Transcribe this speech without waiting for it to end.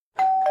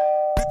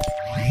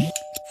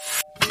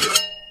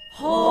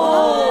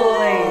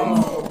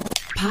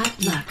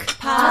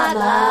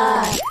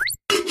Spotlight.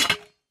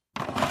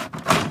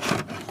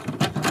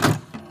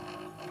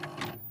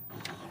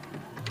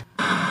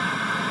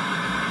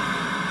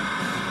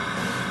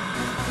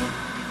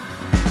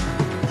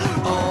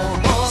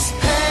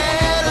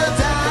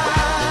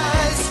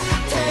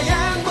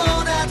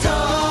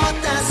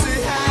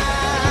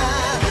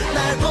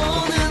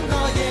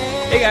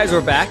 Hey guys,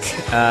 we're back,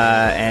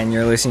 and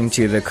you're listening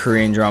to the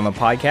Korean Drama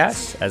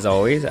Podcast. As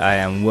always, I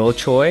am Will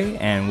Choi,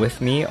 and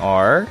with me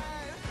are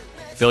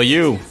Phil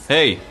Yu.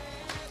 Hey.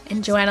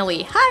 And Joanna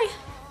Lee. Hi.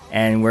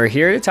 And we're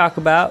here to talk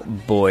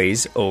about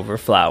Boys Over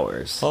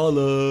Flowers.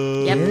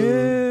 Hello.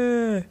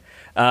 Yep.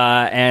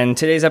 And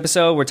today's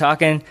episode, we're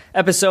talking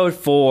episode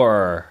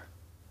 4,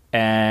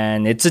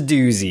 and it's a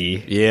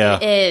doozy. Yeah.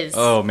 It is.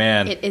 Oh,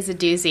 man. It is a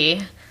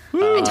doozy.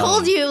 I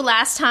told you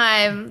last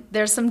time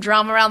there's some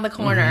drama around the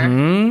corner.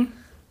 Mm-hmm.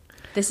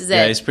 This is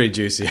Yeah, it. it's pretty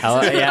juicy.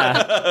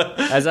 Yeah,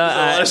 There's a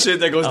lot of shit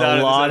that goes down.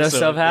 A lot in of this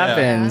stuff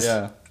episode. happens.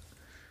 Yeah.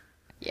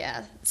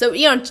 Yeah. So,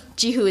 you know,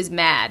 Ji-hoo is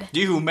mad.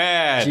 Jihu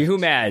mad. Jihu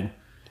mad.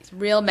 He's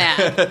real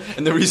mad.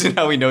 And the reason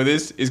how we know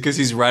this is because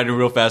he's riding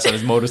real fast on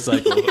his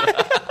motorcycle.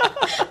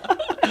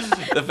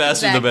 The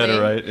faster the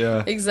better, right?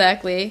 Yeah.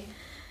 Exactly.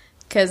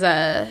 Because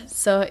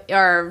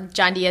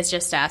John D has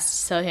just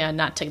asked Sohyun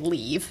not to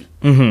leave.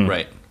 Mm-hmm.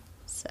 Right.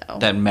 So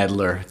That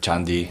meddler,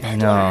 Chandi. I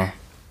know.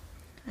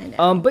 I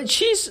know. But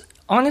she's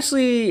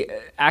honestly,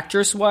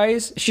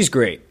 actress-wise, she's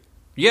great.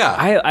 Yeah.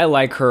 I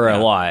like her a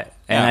lot,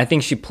 and Yeah. I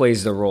think she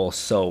plays the role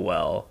so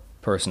well,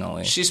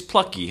 personally. She's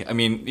plucky. I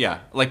mean,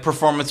 yeah. Like,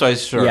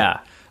 performance-wise, sure. Yeah.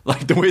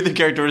 Like, the way the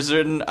character is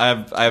written, I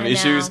have I know.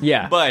 issues.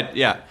 Yeah. But,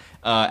 yeah.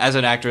 As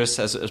an actress,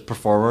 as a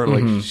performer,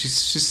 like,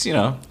 she's, you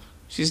know,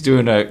 she's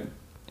doing a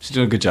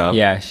good job.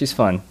 Yeah, she's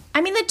fun.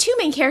 I mean, the two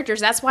main characters,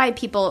 that's why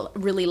people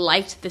really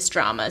liked this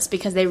drama, is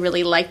because they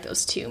really liked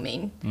those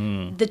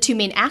the two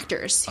main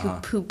actors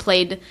who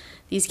played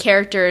these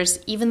characters,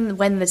 even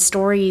when the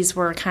stories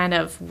were kind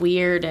of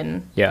weird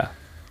and, Yeah.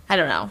 I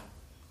don't know,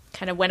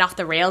 kind of went off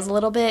the rails a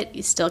little bit,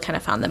 you still kind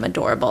of found them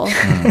adorable.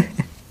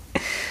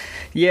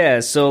 Yeah,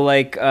 so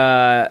like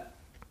so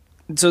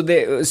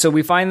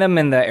we find them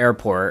in the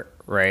airport,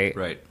 right?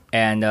 Right.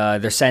 And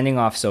they're sending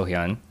off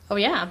Sohyun, Oh,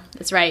 yeah,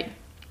 that's right.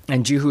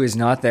 and Jihu is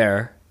not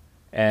there.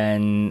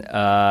 And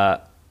I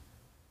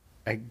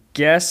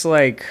guess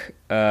like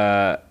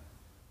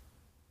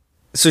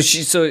so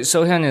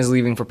Sohyun is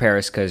leaving for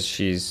Paris cuz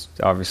she's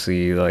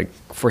obviously like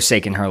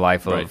forsaken her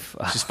life Right. of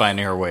She's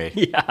finding her way.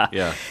 Yeah.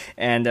 Yeah.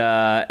 And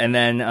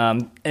then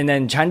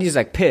Chandi's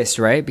like pissed,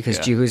 right? Because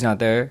Yeah. Jihu's not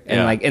there. And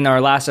Yeah. like in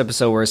our last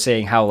episode, we are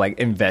saying how like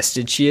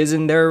invested she is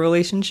in their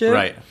relationship.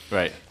 Right.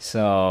 Right.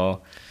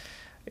 So,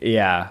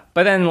 yeah.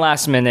 But then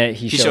last minute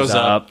he shows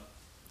up.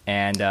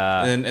 And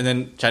And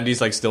then Chandi's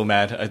like still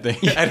mad, I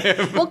think, at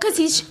him.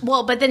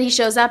 Well, but then he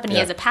shows up and he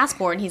Yeah. has a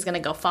passport and he's going to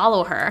go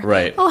follow her.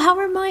 Right. Oh, how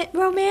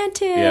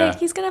romantic. Yeah.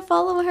 He's going to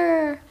follow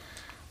her.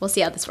 We'll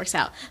see how this works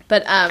out.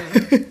 But,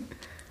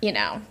 you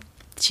know,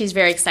 she's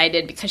very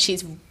excited because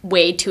she's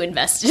way too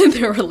invested in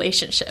their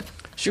relationship.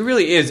 She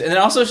really is. And then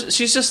also,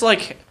 she's just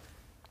like...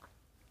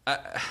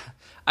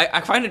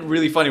 I find it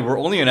really funny. We're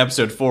only in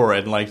episode 4,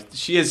 and like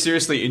she has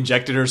seriously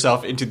injected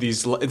herself into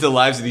the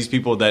lives of these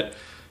people that...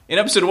 In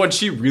episode 1,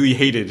 she really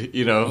hated,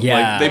 you know?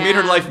 Yeah. Like, they made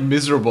her Yeah. life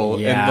miserable.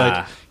 Yeah. And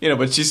like, you know,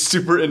 but she's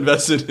super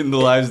invested in the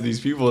lives of these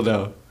people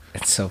now.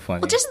 it's so funny.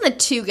 Well, just in the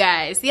two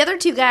guys. The other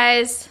two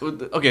guys,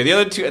 Okay, the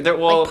other two, they're,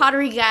 well... like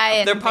Pottery Guy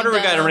and They're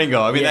Pottery Guy and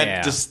Ringo. I mean,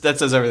 Yeah. that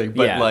says everything.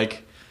 But Yeah.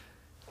 like,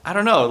 I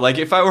don't know. Like,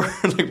 if I were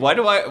like,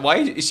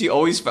 why does she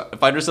always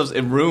find herself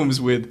in rooms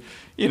with,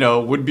 you know,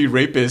 would be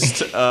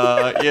rapist?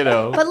 You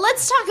know. But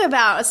let's talk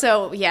about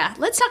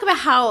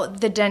how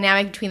the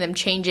dynamic between them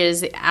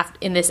changes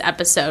in this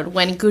episode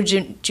when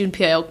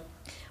Junpyo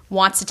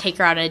wants to take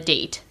her out on a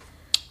date.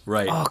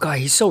 Right. Oh god,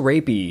 he's so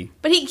rapey.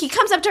 But he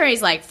comes up to her and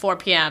he's like, 4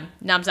 p.m.,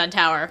 Namsan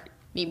Tower,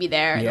 meet me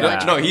there. And Yeah. they're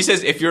like, No, he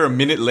says if you're a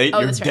minute late,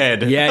 you're that's right.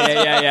 dead.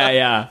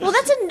 Yeah. well,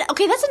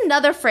 that's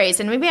another phrase,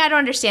 and maybe I don't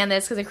understand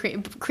this because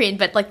of Korean,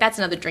 but like that's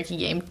another drinking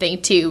game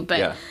thing too.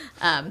 But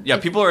Yeah,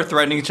 people are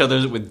threatening each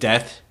other with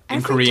death in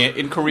Every Korea.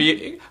 In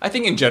Korea, I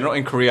think in general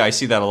in Korea, I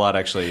see that a lot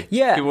actually.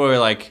 Yeah. People are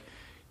like,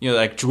 you know,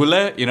 like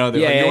 "Jule," you know,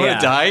 they're like, you want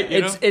to die?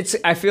 You know? It's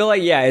I feel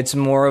like it's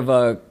more of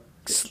a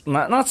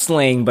not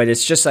slang, but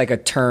it's just like a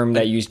term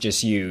that you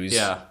just use.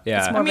 Yeah.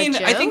 Yeah. more I mean,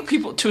 of a I think joke?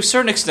 people, to a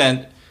certain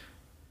extent,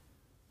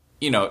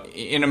 you know,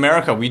 in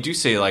America, we do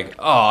say like,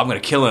 "Oh, I'm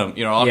going to kill him,"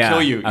 you know, "I'll Yeah,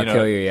 kill you," I'll know,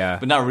 kill you, yeah.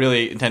 but not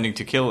really intending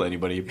to kill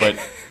anybody. But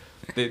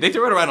they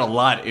throw it around a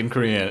lot in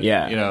Korean.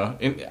 Yeah. you know,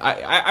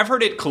 I've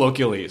heard it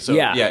colloquially. So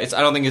Yeah. I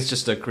don't think it's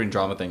just a Korean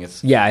drama thing.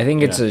 It's Yeah, I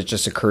think it's Yeah.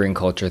 just a Korean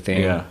culture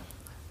thing. yeah.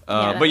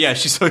 Yeah, But yeah,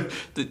 she's like,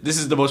 this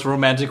is the most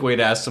romantic way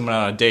to ask someone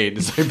on a date.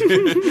 It's like,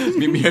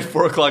 meet me at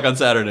 4:00 on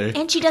Saturday.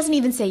 and she doesn't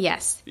even say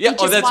yes. Yeah, she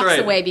just that's walks right.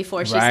 away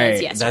before she Right.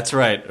 says yes. That's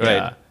right, right.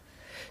 Yeah.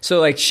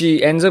 So like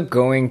she ends up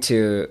going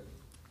to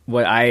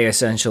what I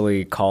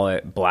essentially call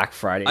it Black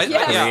Friday. I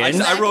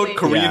Exactly. wrote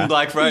Korean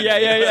Black Friday.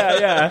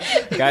 Yeah.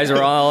 Guys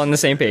are all on the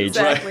same page.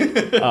 Exactly.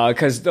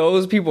 Because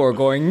those people are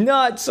going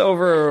nuts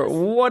over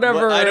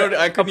whatever Well,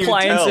 I couldn't even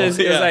tell. appliances.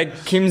 It was Yeah.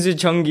 like Kim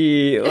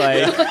Chungi,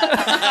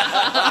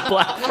 like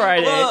Black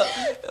Friday. Well,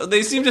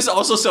 they seem to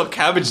also sell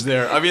cabbage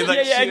there. I mean,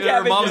 like Yeah, her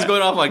cabbage, mom's yeah.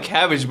 going off on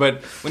cabbage,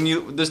 but when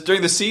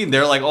during the scene,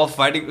 they're like all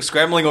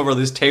scrambling over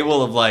this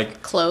table of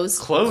like Clothes.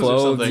 clothes or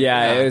something.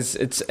 Yeah,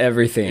 it's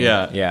everything.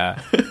 Yeah.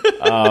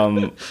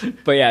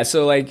 But yeah,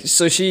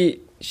 so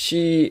she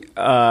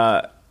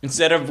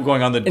Instead of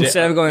going on the date,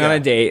 instead of going on a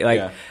date, like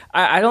Yeah.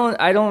 I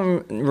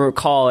don't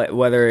recall it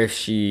whether if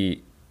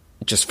she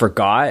just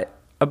forgot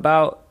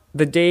about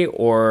the date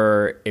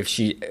or if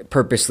she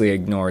purposely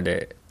ignored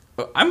it.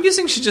 I'm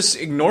guessing she just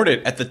ignored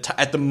it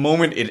at the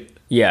moment it.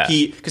 Yeah.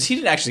 Because he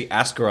didn't actually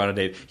ask her on a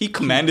date. He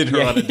commanded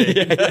her on a date.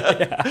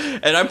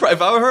 And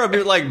if I were her, I'd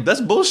be like,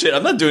 "That's bullshit.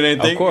 I'm not doing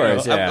anything." Of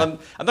course, you know? yeah.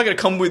 I'm not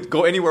gonna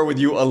go anywhere with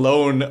you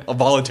alone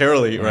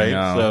voluntarily, right?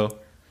 know. So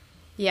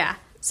Yeah.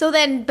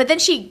 But then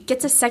she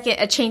gets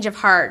a change of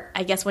heart,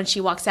 I guess, when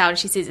she walks out and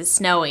she sees it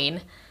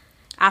snowing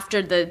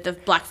after the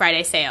Black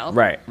Friday sale.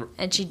 Right.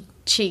 And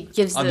she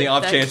gives on the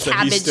off chance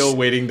that he's still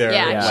waiting there.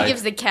 Yeah, like- she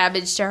gives the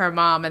cabbage to her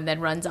mom and then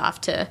runs off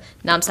to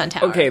Namsan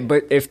Tower. Okay,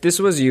 but if this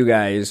was you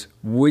guys,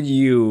 would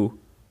you,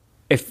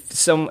 if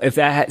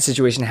that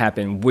situation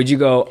happened, would you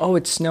go, "Oh,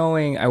 it's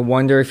snowing. I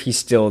wonder if he's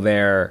still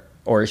there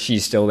or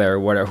she's still there,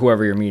 whatever,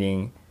 whoever you're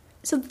meeting."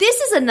 So this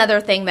is another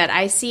thing that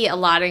I see a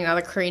lot in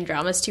other Korean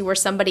dramas too, where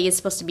somebody is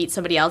supposed to meet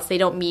somebody else, they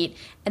don't meet,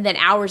 and then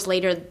hours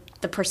later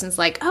the person's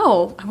like,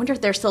 "Oh, I wonder if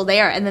they're still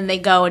there," and then they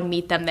go and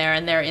meet them there,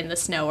 and they're in the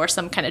snow or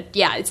some kind of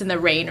it's in the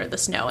rain or the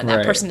snow, and that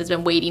Right. person has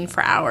been waiting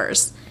for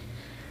hours.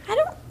 I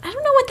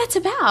don't know what that's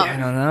about. I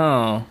don't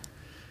know.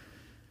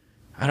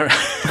 I don't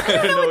I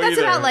don't know what that's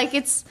either. about. Like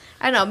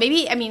I don't know.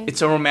 Maybe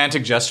It's a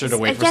romantic gesture to I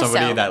wait for guess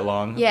somebody so. that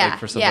long. Yeah, like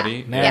for somebody.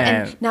 Yeah. Man.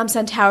 Yeah, and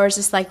Namsan Tower is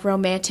this like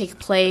romantic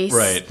place,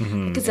 Right.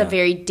 Like, it's a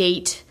very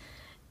date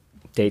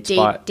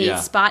Spot. Yeah.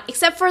 spot.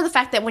 Except for the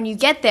fact that when you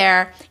get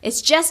there, it's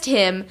just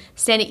him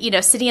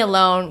standing, sitting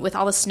alone with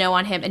all the snow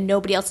on him, and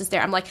nobody else is there.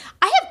 I'm like,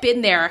 I have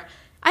been there.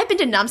 I've been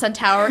to Namsan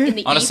Tower in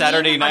the On a evening,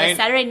 Saturday night? On a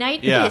Saturday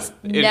night, Yeah. it is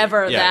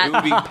never that it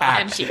would be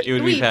packed. empty. It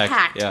would be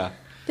packed. Yeah.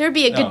 There'd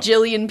be a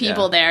gajillion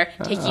people Yeah. there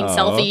taking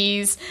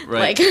selfies,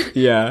 Right. like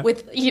Yeah.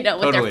 with with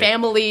Totally. their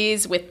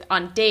families,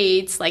 on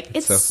dates. Like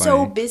it's So so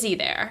funny. busy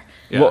there.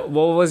 Yeah. What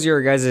was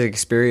your guys'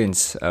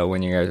 experience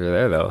when you guys were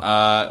there, though?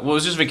 Well, it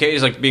was just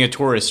vacation, like being a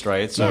tourist,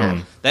 right? So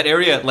Yeah. that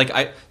area, like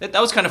that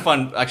was kind of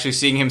fun. Actually,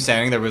 seeing him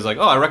standing there was like,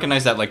 oh, I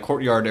recognize that like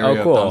courtyard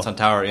area cool. of Namsan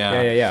Tower.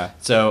 Yeah, Yeah.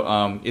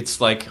 So it's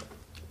like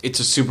it's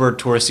a super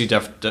touristy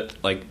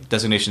like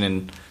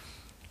destination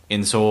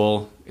in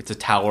Seoul. It's a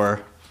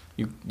tower.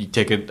 You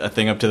take a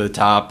thing up to the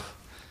top.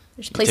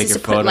 There's places your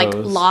to put like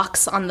photos.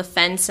 locks on the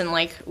fence, and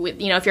like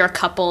if you're a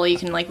couple, you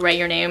can like write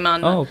your name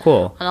on Oh,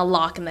 cool. on a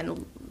lock, and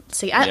then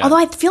see. Yeah. Although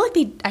I feel like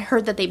I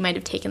heard that they might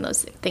have taken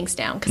those things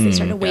down because they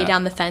started to weigh yeah.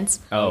 down the fence.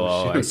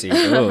 Oh, I see.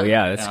 Oh,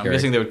 yeah, that's I'm great.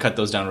 guessing they would cut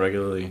those down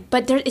regularly.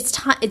 But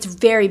it's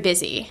very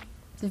busy.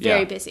 It's very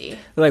Yeah. busy.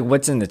 Like,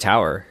 what's in the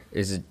tower?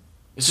 Is it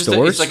It's just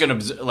stores?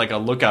 it's like a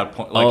lookout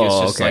point. Like it's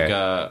just okay. like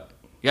a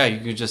you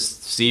can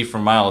just see for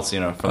miles,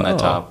 from that Oh.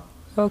 top.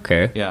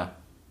 Okay. Yeah,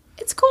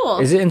 It's cool.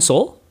 Is it in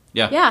Seoul?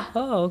 yeah, Yeah,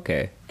 Oh,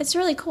 okay. it's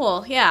really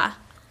cool. Yeah,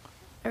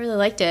 I really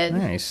liked it.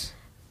 Nice.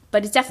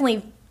 But it's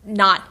definitely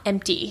not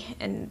empty,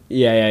 and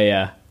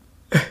Yeah.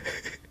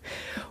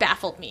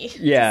 baffled me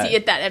Yeah. to see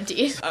it that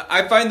empty.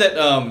 I find that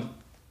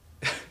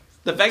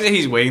the fact that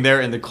he's waiting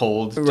there in the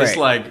cold, just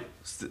Right.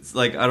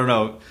 like I don't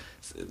know,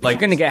 like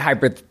You're gonna get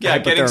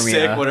hypothermia. getting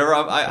sick, whatever.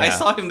 I Yeah.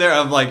 saw him there.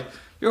 I'm like,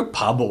 you're a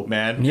Pablo,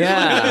 man.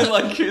 Yeah.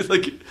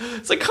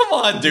 it's like come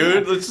on,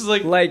 dude. It's just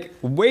like Like,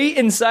 wait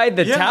inside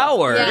the Yeah.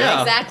 tower. Yeah,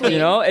 Yeah. exactly.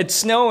 It's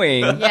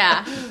snowing.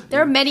 Yeah,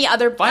 there are many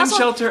other Find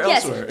shelter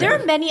yes, elsewhere. there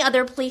are many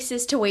other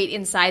places to wait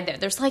inside there.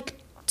 There's like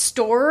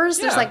stores.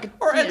 There's like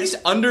or at least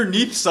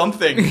underneath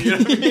something. You know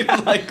what I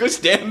mean? Like go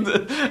stand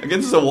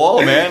against the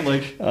wall, man.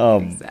 Like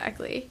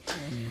exactly.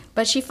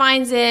 But she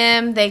finds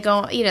him. They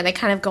go. They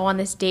kind of go on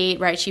this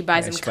date, right? She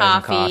buys him she buys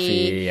him coffee.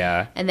 coffee,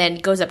 yeah. and then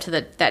goes up to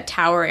that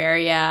tower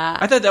area.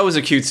 I thought that was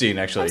a cute scene,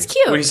 actually. That's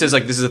cute. When he says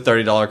like, "This is a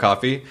 $30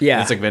 coffee." Yeah.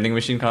 and it's like vending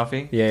machine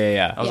coffee.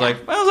 Yeah. I was Yeah.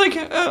 like,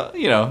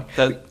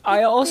 that.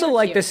 I also They're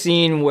like cute. the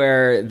scene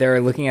where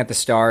they're looking at the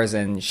stars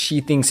and she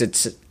thinks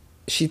it's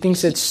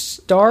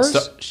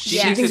stars. She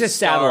Yeah. thinks it's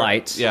star-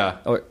 satellites. Yeah.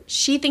 Or,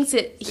 She thinks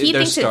it. He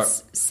They're thinks star-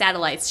 it's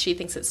satellites. She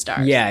thinks it's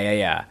stars.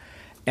 yeah.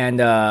 And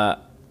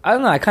I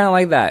don't know. I kind of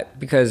like that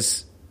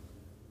because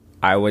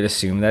I would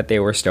assume that they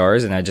were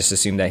stars, and I just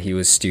assumed that he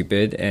was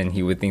stupid and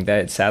he would think that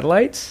it's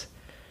satellites.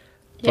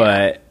 Yeah.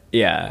 But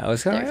yeah, I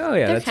was kind of like, oh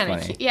yeah, they're that's kinda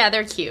funny. Cute. Yeah,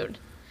 they're cute.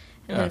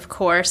 And then of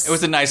course, It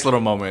was a nice little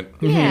moment.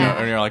 Yeah.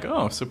 And you're like,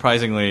 oh,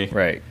 surprisingly,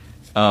 Right.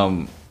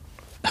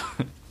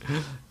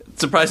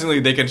 surprisingly,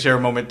 they can share a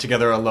moment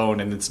together alone,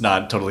 and it's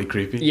not totally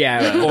creepy.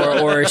 Yeah,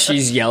 or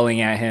she's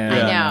yelling at him. I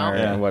know. Or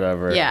Yeah.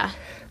 whatever. yeah.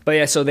 But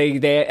yeah, so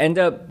they end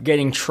up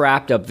getting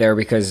trapped up there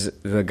because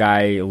the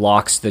guy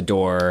locks the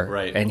door,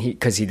 Right. And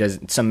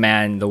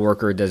the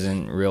worker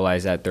doesn't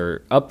realize that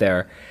they're up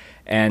there,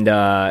 and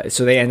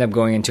so they end up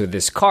going into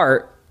this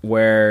cart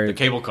where The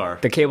cable car.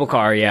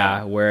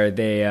 where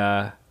they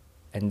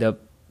end up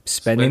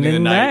spending the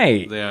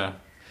night. Yeah.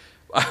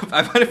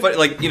 I find it funny,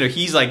 like,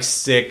 he's like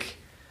sick,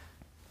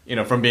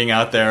 from being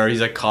out there.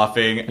 He's like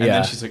coughing, and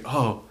then she's like,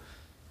 oh.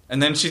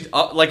 And then she's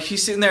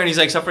sitting there and he's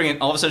like suffering, and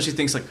all of a sudden she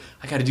thinks like,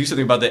 I gotta do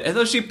something about that. And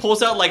then she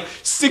pulls out like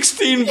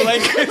 16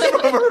 blankets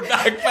from her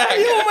backpack.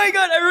 Oh my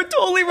god, I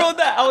totally wrote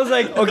that. I was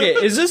like, okay,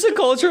 is this a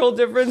cultural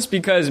difference?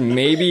 Because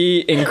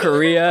maybe in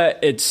Korea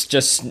it's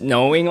just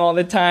snowing all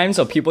the time,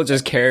 so people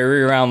just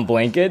carry around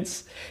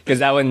blankets? Because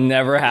that would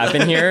never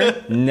happen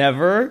here.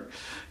 Never.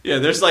 Yeah,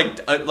 there's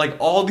like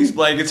all these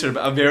blankets are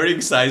of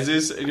varying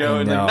sizes, and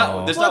know. there's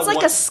Well, not it's like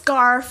one, a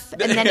scarf,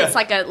 and then it's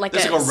like a There's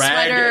like a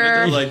rag, sweater.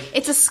 and then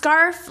It's a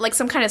scarf, like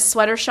some kind of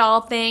sweater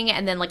shawl thing,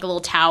 and then like a little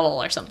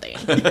towel or something.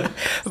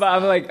 But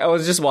I'm like, I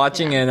was just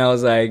watching it and I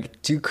was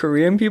like, do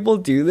Korean people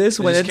do this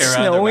when just it's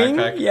carry around their snowing?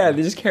 backpack? Yeah,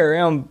 they just carry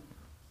around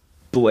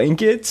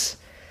blankets.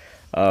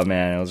 Oh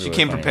man, it was she really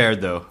came funny.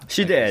 prepared though.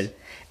 She did,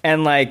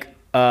 and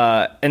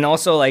and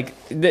also like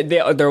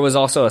there was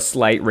also a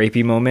slight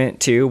rapey moment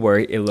too, where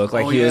it looked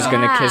like he was yeah.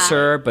 gonna kiss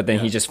her, but then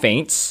he just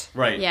faints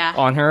Right. Yeah.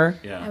 on her.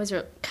 Yeah. I was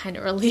kind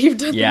of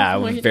relieved. At Yeah, that I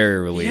was point. very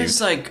He relieved.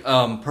 has like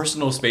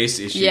personal space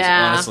issues.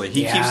 Yeah. Honestly,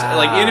 he Yeah. keeps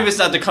like, even if it's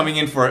not coming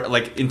in for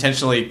like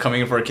intentionally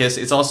coming in for a kiss,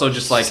 it's also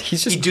just like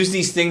He's just- he does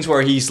these things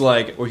where she's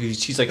like,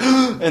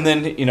 and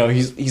then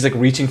he's like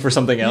reaching for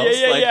something else.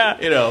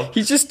 Like,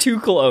 He's just too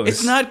close.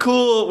 it's not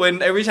cool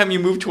when every time you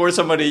move towards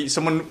somebody,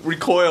 someone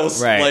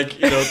recoils, Right. like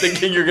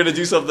thinking you're gonna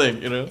do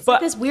something.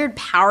 But This weird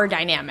power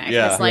dynamic.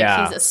 Yeah. It's like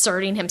Yeah. he's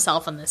asserting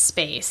himself in this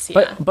space.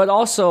 Yeah. But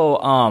also,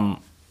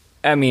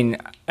 I mean,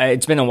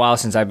 it's been a while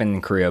since I've been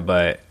in Korea,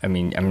 but I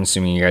mean, I'm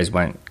assuming you guys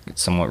went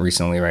somewhat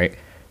recently, right?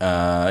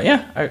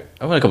 Yeah, I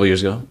went a couple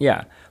years ago.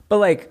 Yeah, but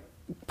like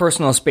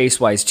personal space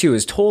wise too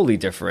is totally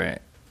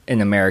different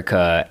in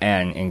America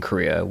and in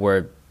Korea,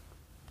 where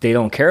they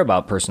don't care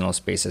about personal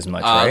space as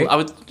much, right? I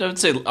would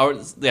say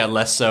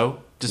less so,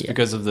 just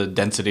because of the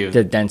density of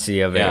The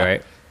density of it, yeah,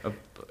 right? of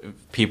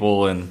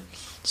people and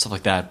stuff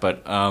like that.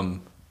 But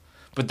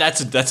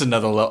that's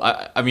another level.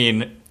 I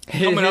mean,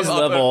 coming His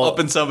level- up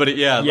in somebody,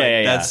 yeah.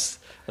 That's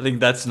I think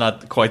that's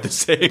not quite the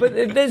same. But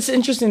it's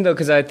interesting though,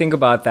 because I think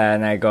about that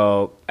and I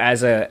go,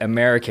 as an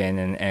American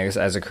and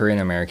as a Korean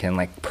American,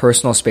 like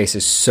personal space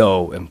is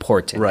so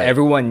important. Right.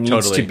 Everyone needs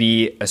Totally. to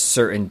be a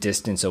certain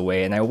distance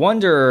away, and I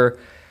wonder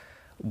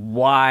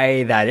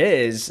why that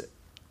is.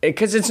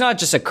 Because it's not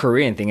just a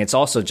Korean thing; it's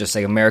also just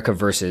like America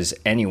versus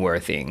anywhere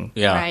thing.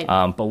 yeah.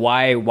 Right. But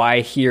why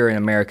here in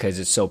America is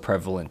it so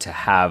prevalent to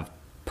have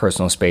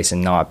personal space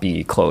and not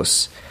be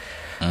close?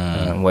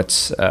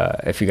 What's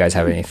if you guys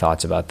have any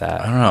thoughts about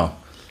that? I don't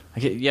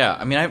know.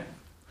 I mean,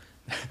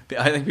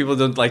 I think people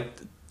don't like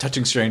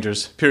touching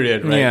strangers.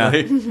 Period. Right. Yeah.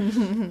 Like,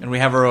 and we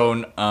have our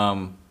own.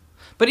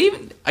 But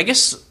even I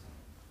guess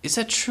is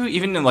that true?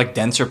 Even in like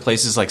denser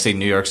places, like say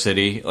New York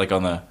City, like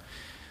on the.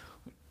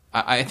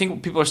 I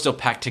think people are still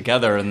packed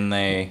together, and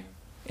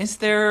is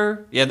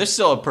there? Yeah, there's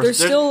still a person. There's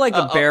still, like,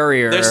 a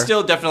barrier. There's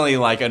still definitely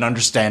like an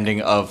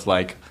understanding of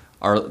like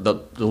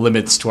the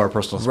limits to our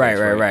personal space.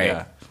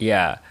 Right.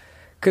 Yeah.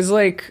 Because,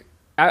 like,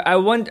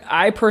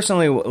 I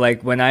personally,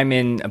 like, when I'm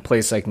in a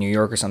place like New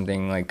York or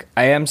something, like,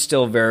 I am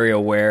still very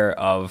aware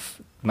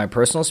of my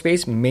personal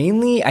space,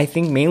 mainly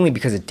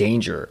because of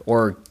danger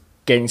or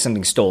getting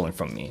something stolen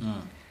from me.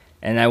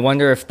 And I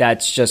wonder if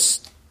that's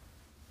just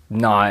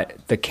not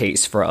the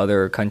case for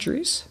other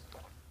countries.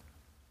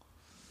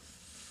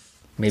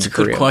 Maybe It's a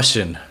good Korea.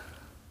 question.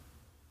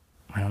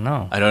 I don't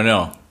know. I don't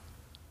know.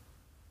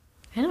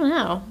 I don't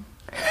know.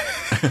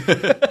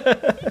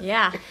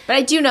 Yeah. But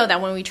I do know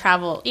that when we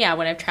travel,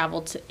 when I've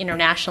traveled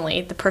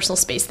internationally, the personal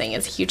space thing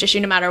is a huge issue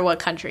no matter what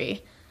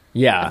country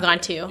Yeah. I've gone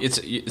to. It's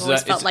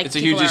always felt like a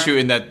huge people issue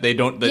in that they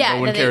don't. That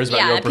no one cares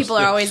about your people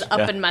are always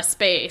up in my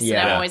space,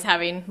 Yeah. and I'm always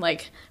having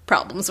like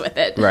problems with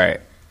it. Right.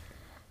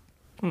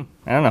 I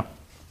don't know.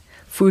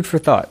 Food for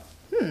thought.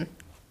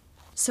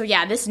 So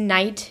yeah, this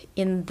night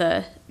in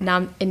the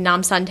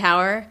Namsan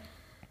Tower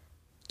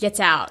gets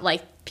out.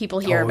 Like people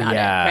hear Oh, about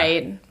yeah. it,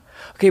 right?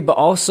 Okay, but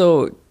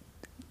also,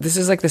 this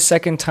is like the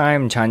second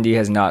time Chandi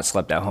has not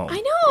slept at home.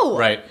 I know,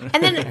 Right.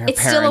 And then it's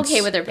still parents-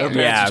 okay with her parents.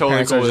 parents Yeah, are totally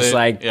parents cool are with just it.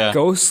 like, Yeah.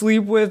 go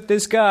sleep with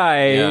this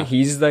guy. Yeah.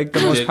 He's like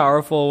the most Did-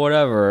 powerful,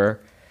 whatever.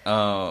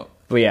 But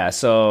yeah,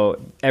 so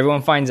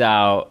everyone finds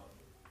out.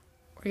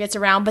 Or gets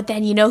around, but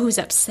then you know who's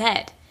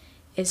upset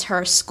is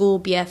her school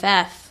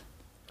BFF.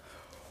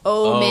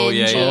 Minji.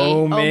 yeah,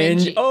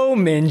 yeah.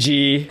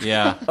 Minji.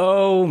 Yeah.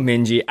 Oh,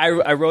 Minji.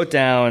 I wrote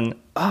down,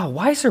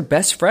 why is her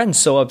best friend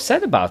so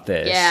upset about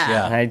this? Yeah.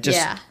 Yeah. And I just,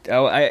 Yeah.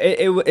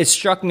 it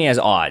struck me as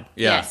odd.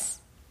 Yeah. Yes.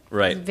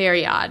 Right.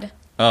 Very odd.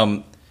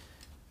 I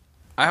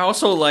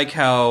also like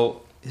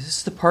how is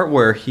this the part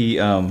where he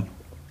I'm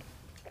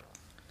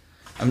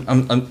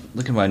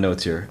looking at my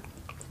notes here.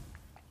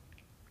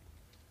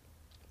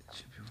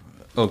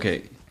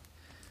 Okay.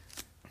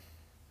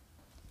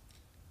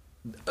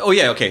 Oh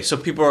yeah, okay. So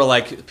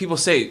people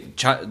say,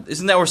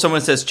 isn't that where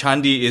someone says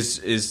Chandi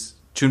is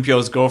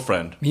Chunpyo's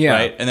girlfriend? Yeah.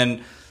 Right. And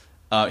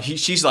then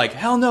she's like,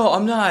 hell no,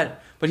 I'm not.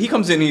 But he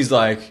comes in, he's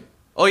like,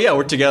 oh yeah,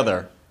 we're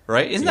together,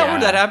 right? Isn't that where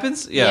that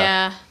happens?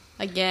 Yeah.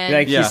 Again.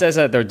 Like he says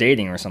that they're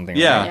dating or something.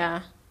 Yeah.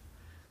 Right?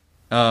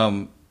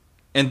 Yeah.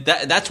 And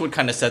that's what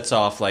kind of sets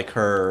off like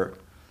her,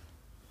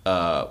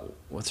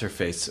 what's her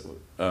face?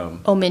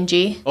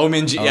 Minji. Oh,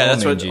 Minji. Yeah,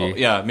 that's Minji. what.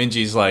 Yeah,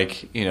 Minji's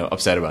like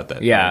upset about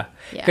that. Yeah,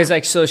 Yeah. because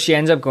like so she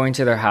ends up going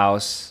to their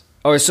house,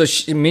 or so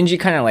Minji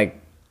kind of like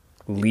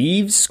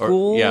leaves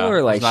school,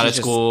 or like she's not she's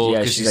at school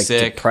just, 'cause she's like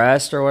sick.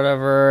 depressed or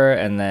whatever,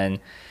 and then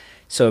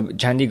so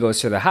Chandi goes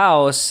to the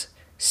house,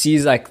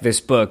 sees like this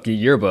book, the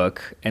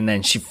yearbook, and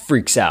then she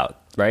freaks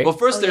out, right? Well,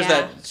 first Oh, there's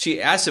yeah. that she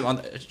asks him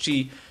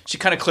she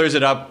kind of clears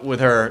it up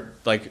with her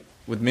like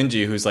with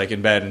Minji who's like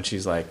in bed and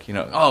she's like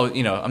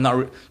I'm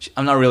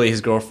not really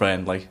his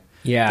girlfriend, like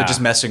Yeah. they're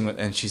just messing with,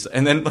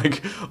 and then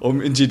like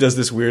Minji does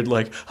this weird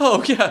like,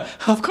 oh yeah,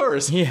 of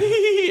course, Yeah.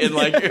 and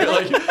like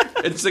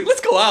it's like,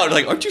 let's go out,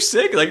 like, aren't you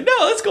sick? Like, no,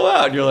 let's go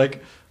out, and you're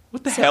like,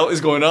 what the hell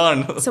is going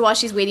on? So while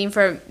she's waiting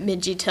for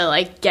Minji to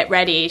like get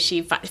ready,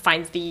 she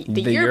finds the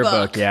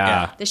yearbook.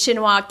 yeah. The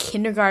Shinhwa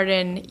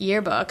kindergarten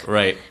yearbook.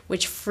 Right.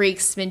 Which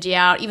freaks Minji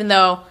out, even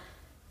though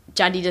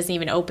Chandi doesn't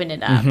even open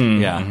it up.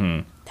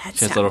 Yeah. That's,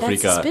 She has a little that's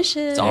freak out. suspicious.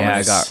 It's Yeah, it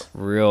ominous. got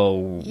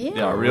real.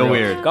 Yeah, real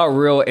weird. Got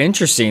real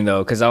interesting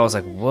though, because I was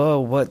like, "Whoa,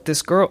 what?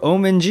 This girl,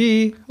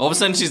 Minji? All of a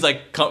sudden, she's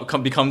like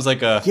becomes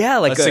like a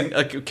like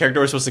a character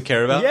we're supposed to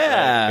care about.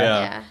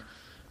 Yeah.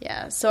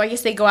 Yeah. So I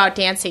guess they go out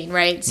dancing,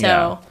 right? So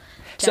Yeah.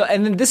 So,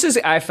 and then this is,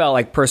 I felt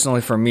like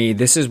personally for me,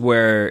 this is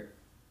where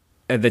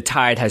the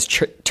tide has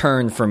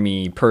turned for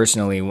me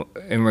personally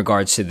in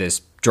regards to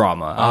this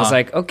drama. I was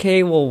like,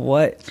 okay, well,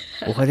 what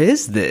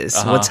is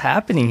this? What's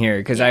happening here?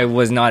 Because I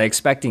was not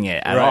expecting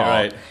it at all.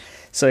 Right.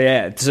 So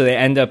yeah, so they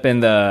end up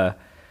in the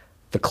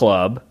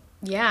club.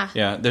 yeah.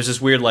 Yeah, there's this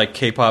weird like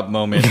K-pop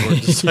moment where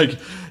it's like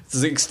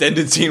this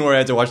extended scene where I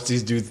had to watch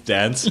these dudes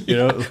dance. You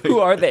know, Who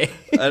are they?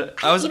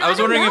 I was I don't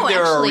wondering know, if they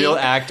were a actually. real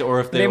act or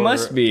if they were,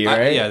 must be,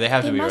 right? yeah, they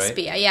have They to be, must right?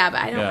 be. Yeah,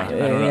 but I don't. Yeah, I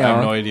don't I You have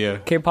know, no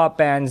idea. K-pop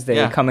bands, they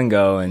Yeah. come and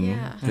go, and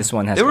Yeah. this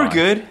one has They were gone.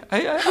 good.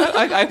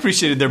 I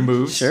appreciated their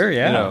moves. Sure,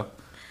 yeah. You know.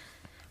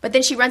 But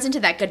then she runs into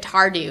that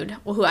guitar dude,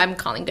 who I'm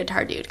calling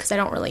guitar dude because I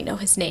don't really know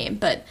his name.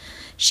 But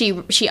she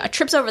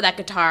trips over that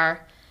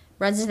guitar,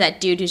 runs into that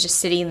dude who's just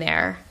sitting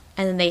there,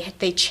 and then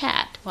they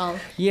chat on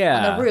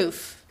the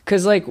roof.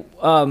 Because, like,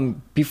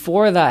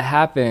 before that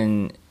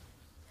happened,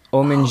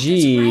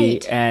 Minji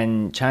that's right.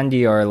 and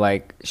Chandi are,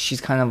 like,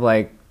 she's kind of,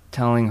 like,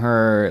 telling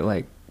her,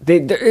 like,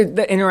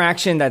 the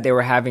interaction that they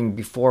were having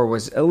before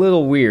was a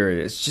little weird.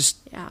 It's just,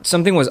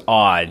 something was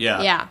odd.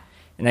 Yeah. Yeah,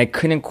 And I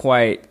couldn't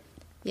quite,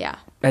 yeah.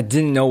 I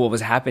didn't know what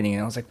was happening.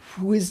 And I was like,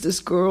 who is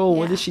this girl?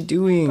 What Yeah. is she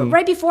doing? But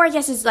right before, I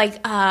guess, is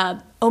like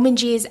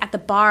Minji is at the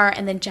bar,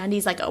 and then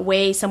Chandi's like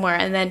away somewhere,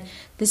 and then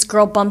this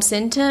girl bumps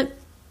into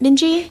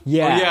Minji.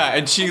 Yeah. Oh, yeah,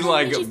 and she And then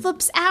like she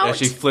flips out. Yeah,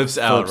 she flips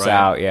out, Flips right?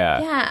 out,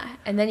 yeah. Yeah,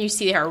 and then you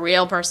see her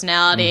real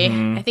personality.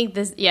 I think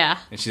this. Yeah,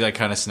 And she like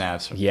kind of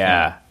snaps.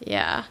 Yeah.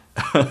 yeah.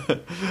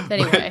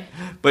 Anyway,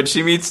 But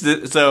she meets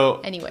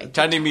Anyway.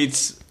 Chandi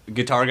meets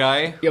guitar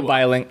guy. Yeah,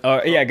 violin.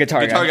 Guitar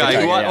Guitar guy.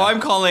 Who yeah.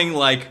 I'm calling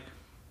like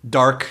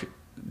dark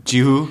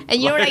Jiwoo.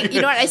 and you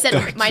know what I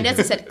said? My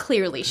Nessa said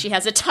clearly she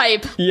has a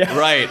type. Yeah.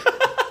 Right.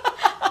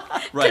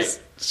 Right. 'Cause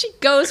she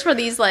goes for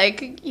these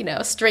like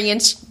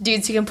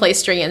dudes who can play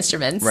string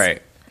instruments.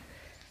 Right.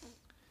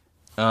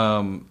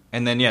 And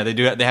then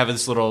they have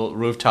this little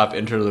rooftop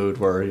interlude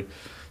where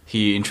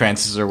he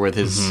entrances her with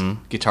his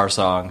guitar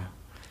song.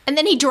 And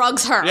then he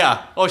drugs her.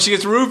 Yeah. Oh, she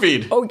gets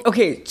roofied. Oh,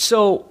 okay.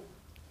 So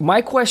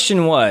my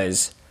question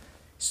was,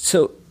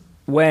 so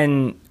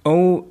when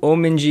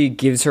Minji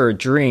gives her a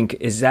drink,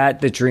 is that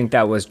the drink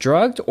that was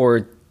drugged,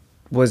 or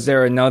was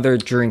there another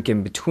drink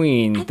in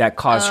between that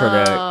caused her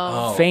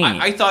to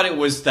faint? I thought it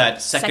was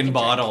that second Second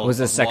bottle. was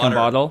the of second water.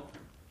 bottle?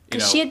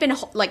 Because she had been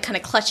like kind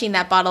of clutching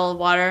that bottle of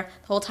water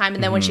the whole time,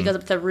 and then when she goes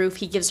up the roof,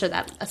 he gives her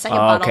a second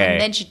bottle, okay.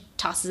 and then she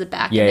tosses it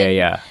back. Yeah, and then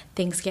yeah.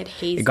 Things get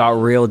hazy. It got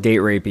real date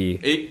rapey.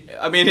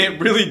 It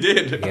really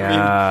did.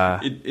 Yeah.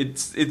 I mean,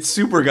 it's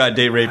super got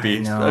date rapey.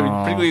 I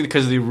know. Particularly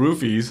because of the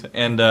roofies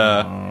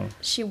and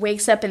She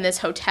wakes up in this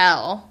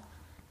hotel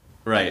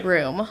right.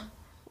 room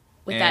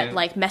with that And-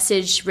 like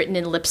message written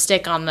in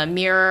lipstick on the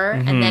mirror,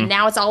 and then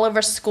now it's all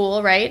over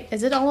school, right?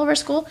 Is it all over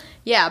school?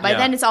 Yeah. By Yeah.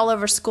 then it's all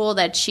over school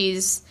that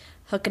she's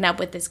hooking up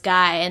with this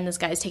guy, and this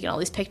guy's taking all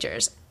these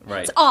pictures. Right.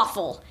 It's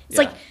awful. It's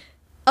Yeah. like,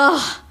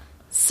 ugh,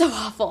 so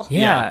awful.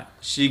 Yeah.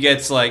 She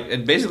gets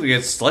it basically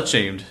gets slut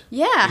shamed.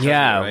 Yeah.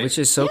 Yeah, right? which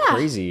is so Yeah.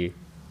 crazy.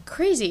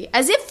 Crazy.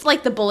 As if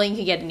like the bullying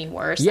could get any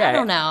worse. Yeah, I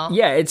don't know.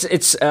 Yeah, it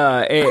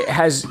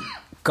has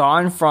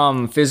gone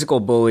from physical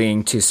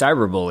bullying to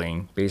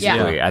cyberbullying,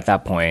 basically Yeah. at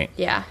that point.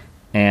 Yeah.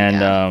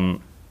 And Yeah.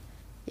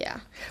 Yeah.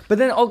 but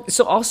then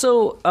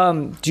also,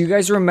 do you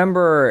guys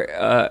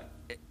remember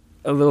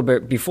a little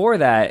bit before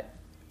that,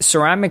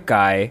 Ceramic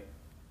Guy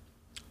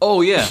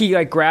Oh yeah. he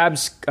like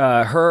grabs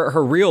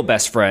her real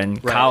best friend,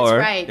 Right. Kaoru,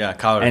 Right. Yeah,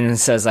 Kaoru. and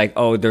says like,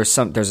 "Oh, there's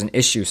an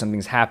issue,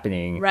 something's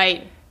happening."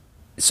 Right.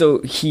 So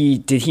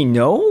did he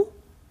know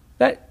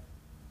that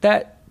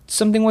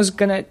something was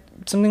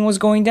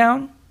going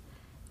down?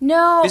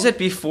 No. Is it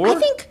before?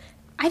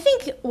 I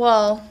think.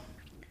 Well.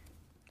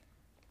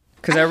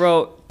 Because I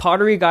wrote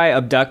pottery guy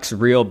abducts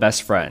real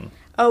best friend.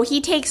 Oh,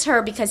 he takes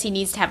her because he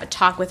needs to have a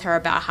talk with her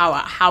about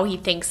how he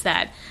thinks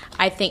that.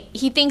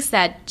 He thinks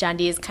that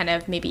Jandi is kind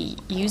of maybe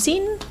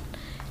using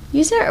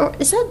her, or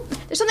is that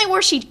there's something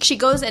where she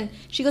goes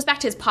back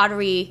to his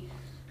pottery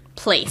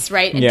place,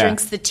 right, and Yeah.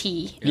 drinks the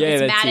tea. And Yeah,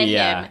 gets the mad tea,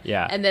 at him,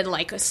 yeah. and then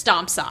like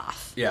stomps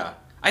off. Yeah.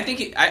 I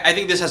think I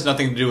think this has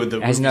nothing to do with the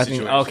It has Ruby nothing.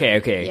 situation.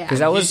 Okay. Yeah. Because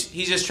that was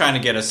He's just trying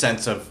to get a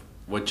sense of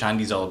what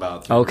Chandi's all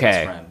about. Through Okay.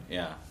 His friend.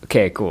 Yeah.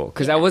 okay. Cool.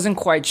 Because I wasn't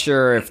quite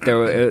sure if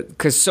there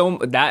because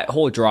that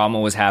whole drama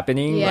was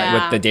happening Yeah.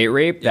 with the date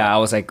rape. That I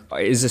was like,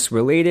 is this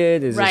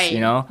related? Is Right.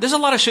 this There's a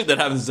lot of shit that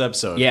happens in this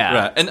episode. Yeah.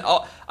 Right. And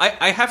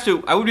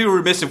I would be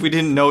remiss if we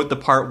didn't note the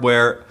part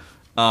where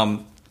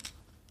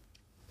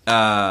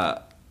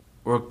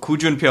Koo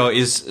Junpyo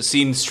is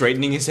seen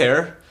straightening his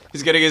hair.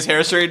 He's getting his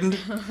hair straightened.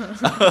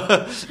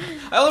 I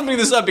only bring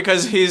this up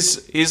because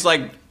his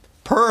like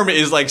perm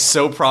is like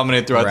so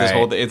prominent throughout this Right.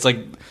 whole thing. It's like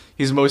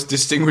his most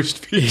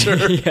distinguished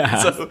feature.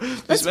 Yeah. So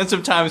they spent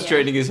some time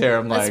straightening his hair.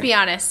 I'm Let's like, be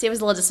honest, it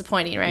was a little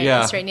disappointing, right?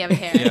 Yeah. Straightening up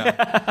hair.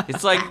 yeah.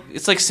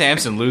 It's like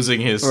Samson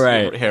losing his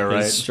right? hair,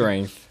 right? His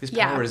strength. His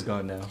Yeah. power is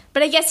gone now.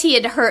 But I guess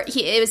it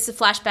was a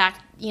flashback,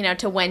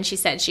 to when she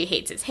said she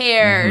hates his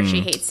hair,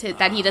 she hates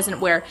that he doesn't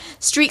wear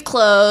street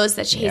clothes,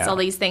 that she hates Yeah. all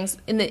these things.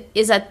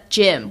 Is at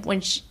gym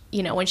when she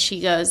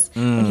goes,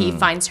 when he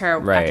finds her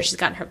after Right. she's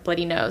gotten her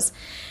bloody nose.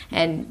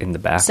 And In the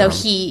bathroom. so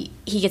he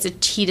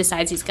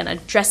decides he's gonna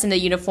dress in the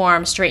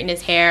uniform, straighten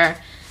his hair,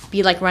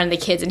 be like running the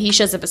kids, and he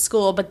shows up at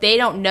school, but they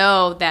don't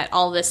know that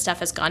all this stuff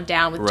has gone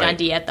down with Right.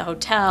 Jandi at the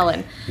hotel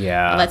and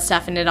Yeah. all that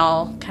stuff, and it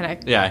all kind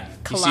of Yeah,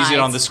 he sees it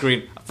on the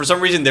screen. For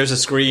some reason, there's a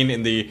screen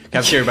in the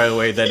cafeteria, by the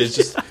way, that is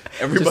just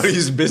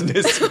everybody's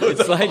business.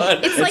 It's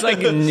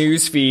like a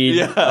news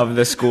feed of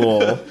the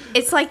school.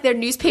 It's like their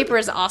newspaper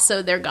is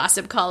also their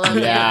gossip column.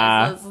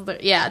 Yeah.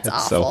 It's awful.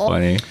 So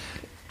funny.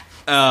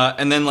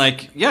 And then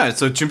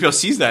so Junpyo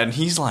sees that, and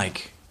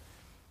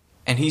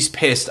he's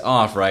pissed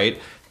off, right?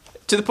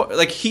 To the point,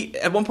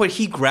 at one point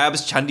he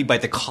grabs Chandi by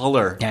the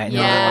collar. Yeah.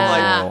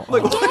 Yeah. No.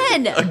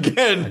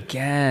 Again,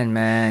 Again,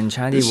 man,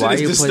 Chandi, This shit why is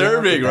are you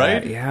disturbing, putting up with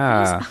right? that?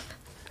 Yeah.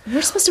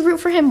 we're supposed to root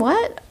for him.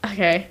 What?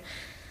 Okay.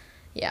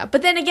 Yeah,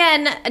 but then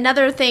again,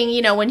 another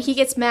thing, when he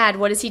gets mad,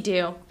 what does he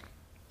do?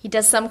 He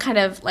does some kind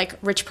of like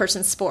rich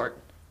person sport.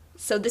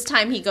 So this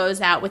time he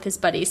goes out with his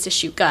buddies to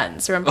shoot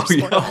guns. Remember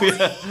sport?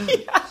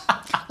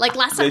 Like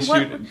last time,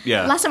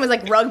 last time was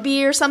like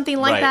rugby or something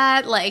like Right.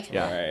 that. Like,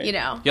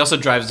 Right. He also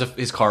drives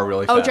his car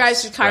really fast.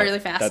 drives his car Right. really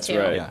fast That's too.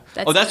 right. Yeah.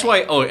 That's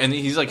why. Oh, and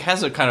he's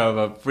has a kind of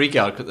a freak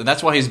out, and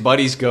that's why his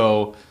buddies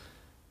go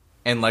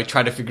and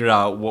try to figure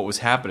out what was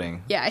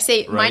happening. Yeah, I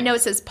say my Right. note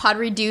says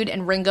Pottery Dude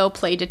and Ringo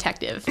play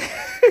detective.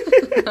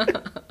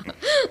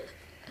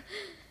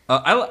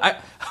 I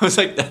was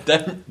like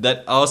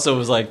that also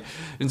was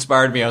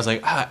inspired me. I was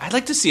like, I'd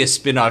like to see a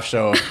spin-off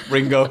show of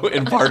Ringo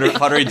and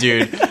Pottery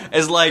Dude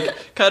as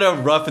kind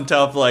of rough and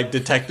tough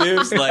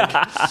detectives,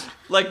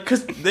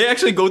 because they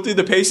actually go through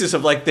the paces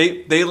of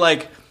they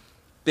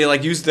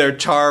use their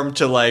charm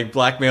to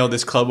blackmail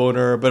this club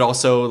owner, but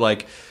also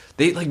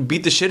they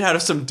beat the shit out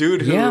of some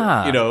dude who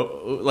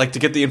to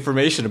get the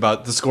information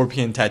about the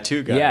scorpion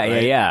tattoo guy. Yeah.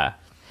 Yeah.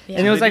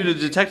 And it was They do the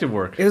detective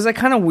work. it was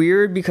kind of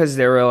weird because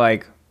they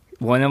were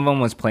one of them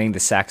was playing the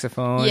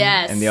saxophone,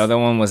 Yes. and the other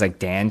one was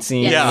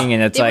dancing, Yeah.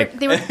 and it's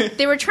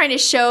they were trying to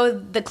show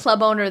the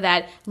club owner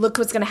that look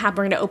what's going to happen.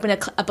 We're going to open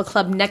up a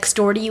club next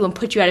door to you and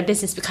put you out of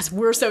business because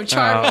we're so oh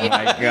charming.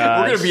 my We're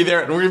god, gonna be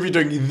there and we're gonna be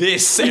doing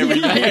this every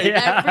night.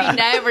 Every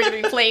night we're going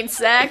to be playing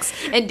sex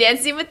and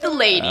dancing with the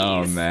ladies.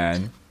 oh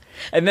man.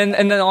 And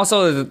then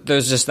also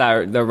there's just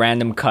the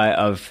random cut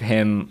of Koo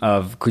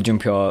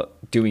Junpyo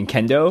doing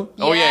kendo.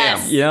 Oh,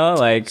 yeah.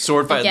 Yes.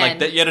 Sword fight, Again.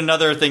 that yet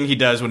another thing he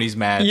does when he's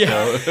mad.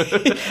 Yeah. So.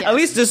 At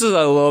least this is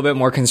a little bit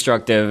more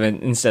constructive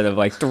instead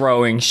of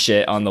throwing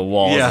shit on the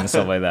walls Yeah. and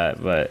stuff like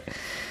that. But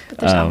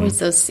There's always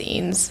those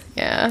scenes.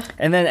 Yeah.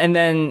 and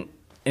then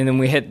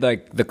we hit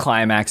the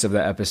climax of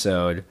the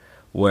episode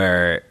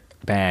where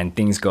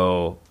things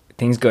go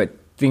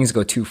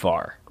too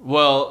far.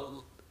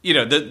 Well,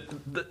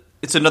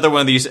 it's another one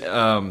of these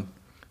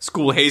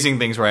school hazing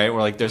things, right?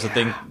 Where there's a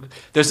thing,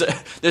 there's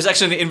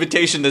actually an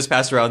invitation that's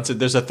passed around. So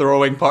there's a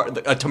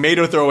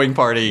tomato throwing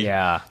party,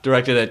 Yeah.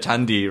 directed at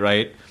Chandi,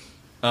 right?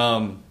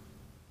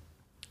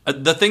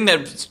 The thing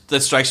that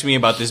strikes me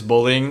about this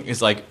bullying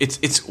is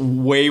it's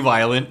way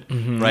violent,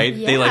 right?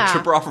 They Yeah.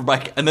 trip her off her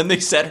bike and then they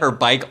set her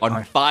bike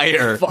on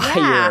fire.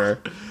 Fire.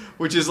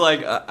 Which is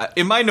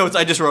in my notes,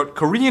 I just wrote,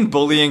 Korean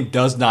bullying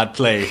does not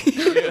play.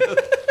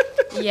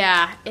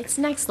 Yeah. It's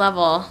next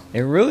level.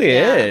 It really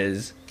Yeah.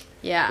 is.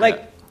 Yeah.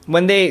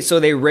 When they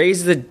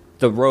raise the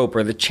rope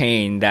or the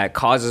chain that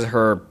causes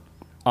her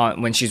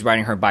when she's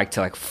riding her bike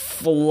to like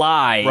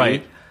fly,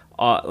 Right.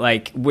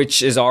 Like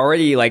which is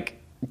already like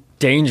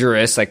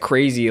dangerous, like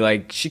crazy.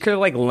 Like she could have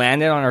like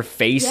landed on her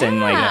face and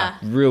like Yeah.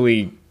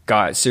 really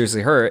got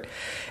seriously hurt.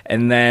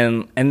 And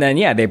then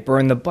yeah, they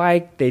burn the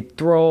bike, they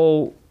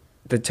throw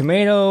the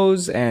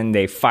tomatoes, and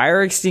they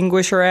fire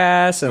extinguish her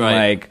ass, and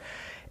Right. like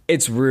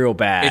it's real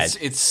bad.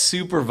 It's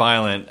super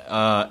violent,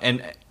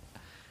 and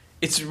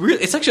it's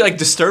actually like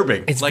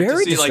disturbing. It's like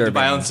very to see like the disturbing.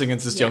 violence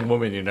against this young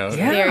woman, you know.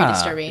 Yeah. Very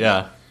disturbing.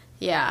 Yeah.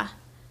 Yeah.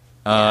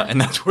 And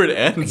that's where it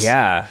ends.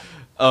 yeah.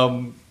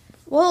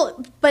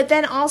 Well, but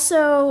then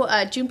also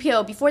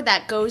Junpyo before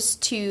that goes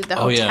to the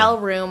Oh, yeah. hotel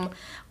room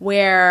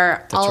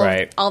where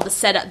right. all the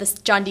setup, this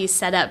John Dee's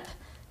setup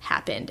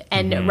happened,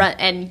 and Mm-hmm.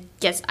 and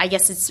I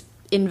guess it's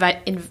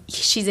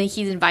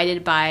he's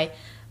invited by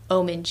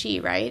Oh Min-ji,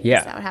 right? Yeah.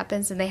 Is that what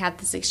happens? And they have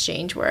this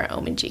exchange where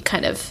Oh Min-ji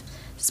kind of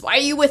says, "Why are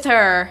you with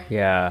her?"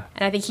 Yeah.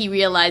 And I think he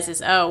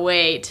realizes, oh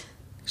wait,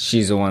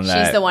 She's the one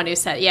that she's the one who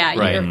set,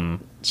 Right.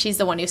 she's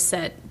the one who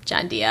set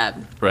John Dee up.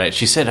 Right.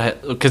 She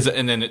said, because,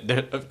 and then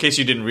in case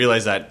you didn't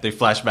realize that, they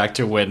flash back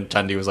to when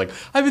Chandi was like,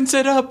 "I've been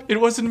set up. It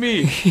wasn't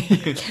me."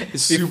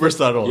 It's super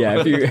subtle.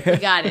 Yeah, if you, We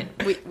got it.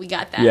 We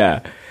got that.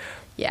 yeah.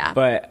 Yeah.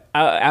 But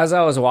as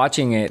I was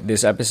watching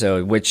this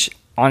episode, which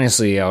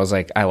honestly, I was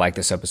like, I like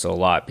this episode a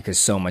lot because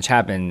so much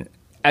happened.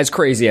 As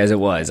crazy as it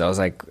was, I was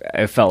like,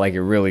 I felt like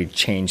it really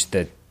changed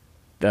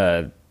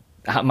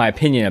my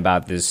opinion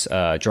about this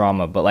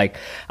drama. But like,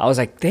 I was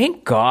like,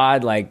 thank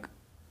God, like,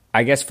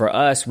 I guess for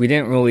us, we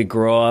didn't really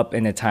grow up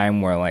in a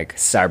time where like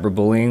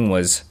cyberbullying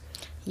was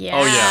Yeah.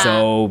 Oh, yeah.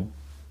 so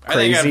I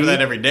think crazy. after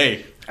that every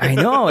day. I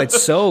know,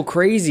 it's so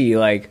crazy.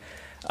 Like,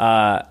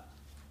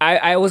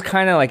 I was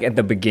kind of like at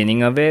the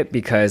beginning of it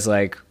because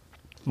like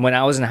when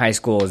I was in high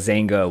school,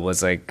 Zynga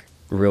was like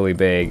really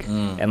big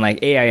and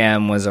like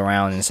AIM was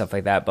around and stuff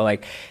like that. But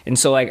like, and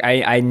so like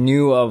I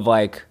knew of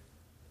like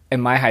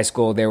in my high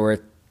school there were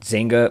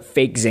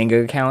fake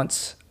Zynga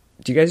accounts.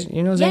 Do you guys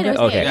know Yeah, Zynga?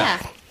 no, Okay,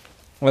 yeah.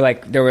 where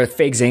like there were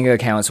fake Zynga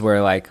accounts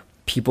where like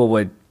people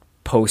would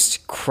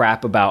post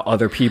crap about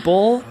other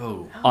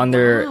people on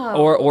their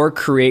or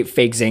create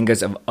fake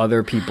Zyngas of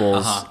other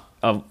people's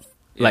of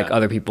like Yeah.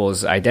 other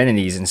people's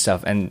identities and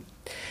stuff, and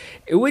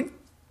it would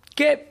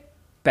get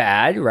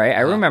bad, right?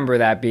 I remember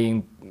that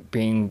being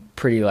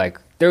pretty like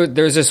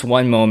there's this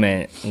one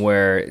moment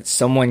where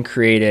someone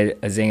created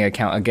a Zynga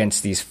account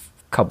against these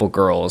couple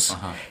girls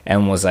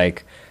and was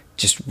like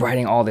just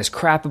writing all this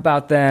crap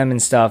about them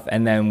and stuff,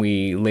 and then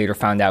we later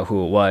found out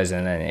who it was,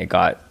 and then it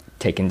got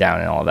taken down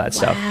and all that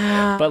stuff.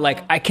 But like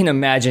I can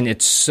imagine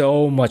it's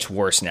so much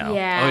worse now.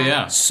 Yeah. Oh,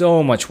 yeah.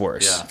 So much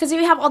worse. Yeah. Because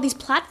you have all these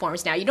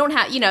platforms now. You don't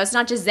have, it's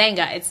not just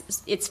Zynga.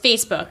 It's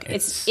Facebook.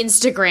 It's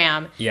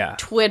Instagram. Yeah.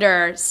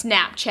 Twitter.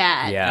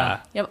 Snapchat. Yeah.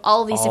 You have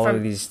all these All different,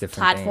 of these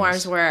different platforms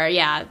things. where,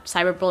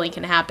 cyberbullying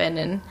can happen,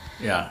 and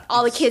Yeah.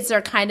 all the kids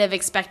are kind of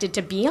expected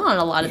to be on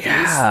a lot of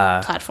Yeah.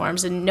 these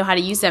platforms and know how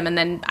to use them. And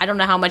then I don't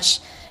know how much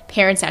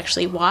parents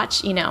actually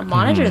watch,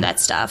 monitor Mm-hmm. that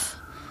stuff.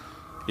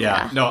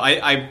 Yeah. No,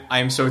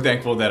 I'm so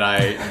thankful that I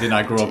did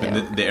not grow up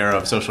in the era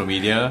of social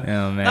media.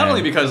 Oh, man. Not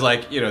only because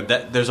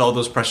that there's all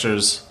those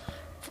pressures,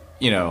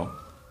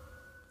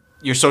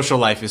 your social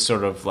life is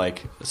sort of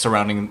like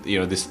surrounding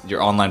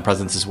your online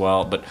presence as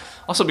well, but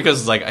also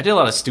because like I did a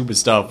lot of stupid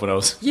stuff when I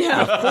was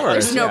Yeah, of course.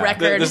 There's no yeah.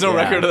 record. there's no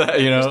Yeah. record of that,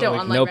 There's no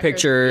like, online No record.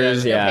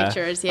 pictures. No Yeah.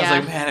 pictures, I yeah. was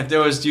like, man, if there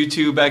was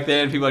YouTube back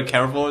then, people had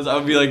camera phones, I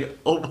would be like,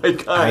 oh my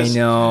gosh. I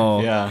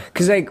know. Yeah.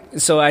 Cause like,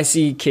 so I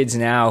see kids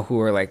now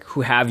who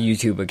have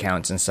YouTube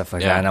accounts and stuff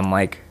like Yeah. that. And I'm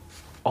like,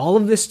 all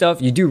of this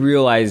stuff, you do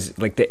realize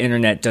like the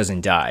internet doesn't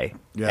die.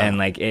 Yeah. And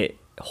like it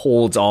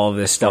holds all of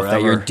this stuff that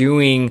Forever. you're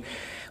doing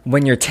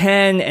when you're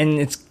 10,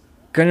 and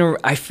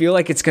I feel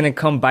like it's gonna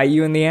come bite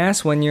you in the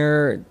ass when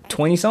you're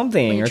 20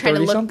 something You're or trying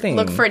 30 to something.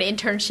 look for an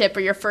internship or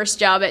your first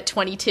job at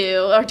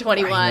 22 or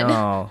 21. I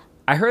know.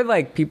 I heard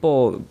like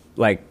people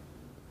like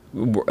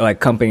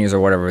companies or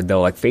whatever,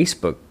 they'll like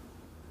Facebook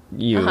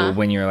you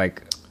when you're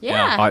like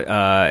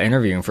Yeah.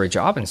 interviewing for a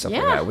job and stuff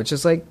like Yeah. that, which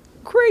is like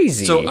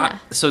crazy. So, Yeah.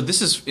 so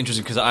this is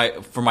interesting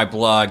because for my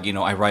blog,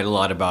 I write a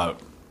lot about.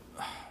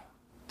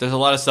 There's a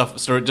lot of stuff,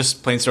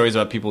 just plain stories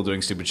about people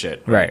doing stupid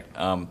shit, Right.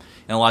 And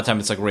a lot of time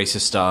it's like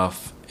racist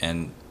stuff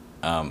and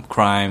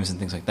crimes and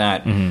things like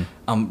that.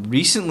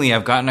 Recently,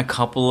 I've gotten a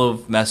couple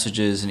of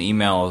messages and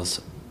emails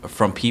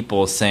from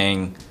people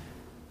saying,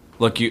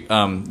 "Look, you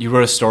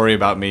wrote a story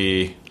about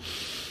me,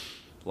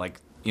 like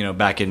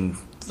back in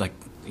like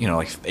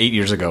 8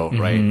 years ago,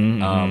 right?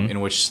 In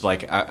which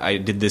like I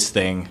did this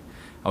thing."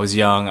 I was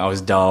young. I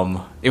was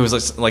dumb. It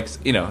was like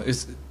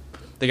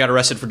they got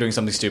arrested for doing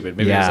something stupid.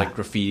 Maybe it was Yeah. like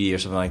graffiti or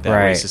something like that,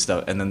 Right. racist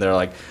stuff. And then they're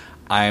like,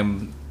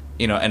 and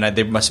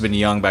they must have been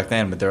young back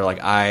then, but they're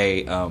like,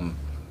 I've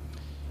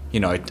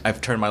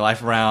turned my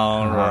life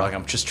around, or like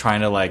I'm just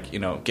trying to like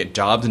get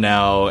jobs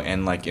now,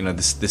 and like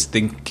this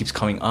thing keeps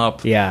coming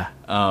up. yeah.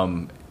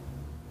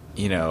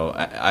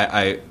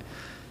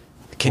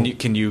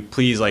 Can you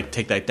please like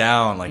take that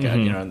down? Like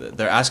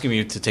they're asking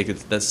me to take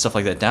that stuff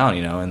like that down,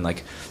 and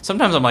like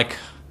sometimes I'm like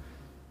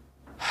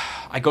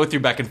I go through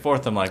back and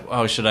forth. I'm like,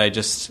 oh, should I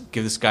just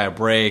give this guy a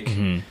break,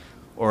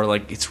 or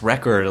like it's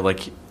record,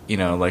 like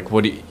like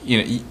what do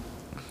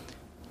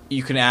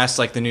you can ask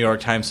like the New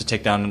York Times to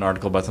take down an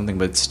article about something,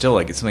 but it's still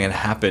like it's something that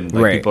happened.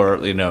 Like people are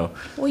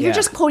Well, you're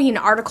just quoting an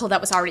article that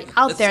was already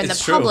out there in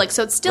the public,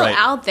 so it's still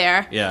out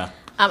there. Yeah.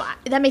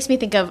 That makes me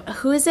think of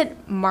who is it?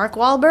 Mark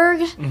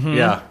Wahlberg.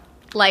 Yeah.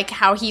 Like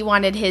how he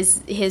wanted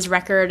his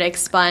record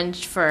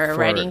expunged for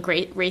writing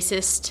great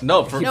racist.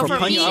 No, for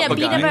beating up a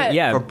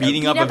guy. For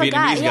beating up a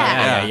Vietnamese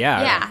guy.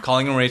 Yeah.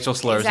 Calling him racial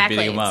slurs and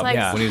beating him up like,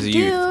 when he was a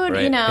dude, youth.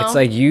 Right? It's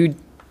like you.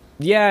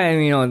 Yeah,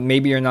 and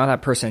maybe you're not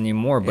that person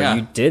anymore, but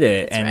you did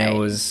it, and it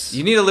was.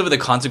 You need to live with the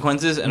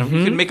consequences, and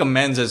you can make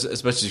amends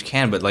as best as you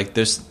can. But like,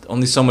 there's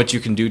only so much you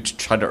can do to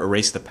try to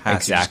erase the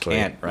past. Exactly.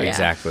 You just can't, right?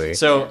 Exactly.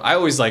 So I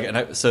always like,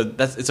 it's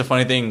a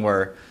funny thing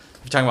where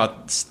if you're talking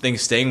about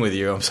things staying with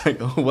you. I'm just like,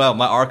 oh wow,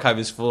 my archive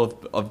is full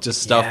of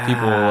just stuff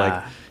people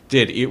like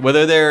did,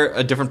 whether they're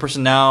a different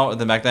person now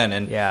than back then.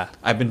 And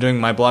I've been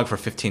doing my blog for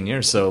 15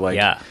 years, so like,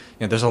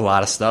 there's a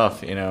lot of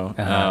stuff,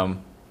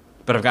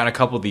 But I've gotten a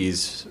couple of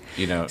these,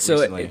 So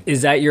recently.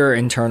 Is that your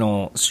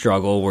internal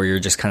struggle where you're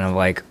just kind of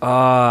like,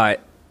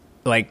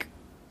 like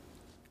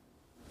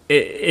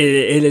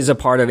it is a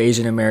part of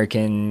Asian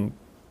American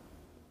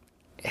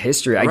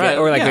history, I guess,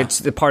 or like it's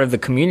the part of the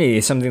community,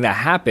 it's something that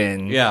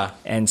happened. Yeah.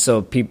 And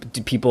so do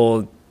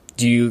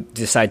you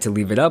decide to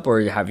leave it up,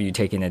 or have you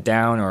taken it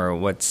down, or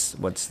what's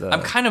the?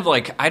 I'm kind of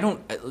like, I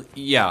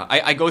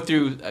go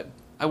through,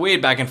 I weigh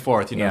it back and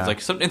forth,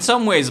 It's like in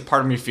some ways, a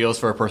part of me feels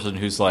for a person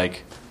who's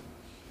like,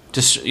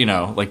 just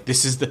like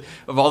this is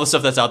of all the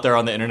stuff that's out there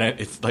on the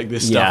internet, it's like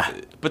this stuff.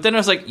 But then I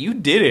was like, you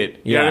did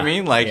it. You know what I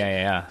mean? Like,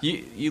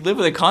 you live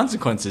with the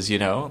consequences.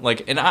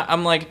 Like, and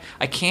I'm like,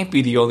 I can't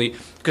be the only,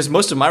 because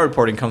most of my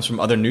reporting comes from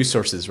other news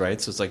sources,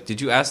 right? So it's like, did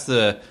you ask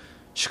the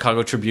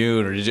Chicago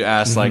Tribune, or did you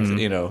ask like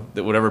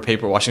the whatever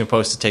paper, Washington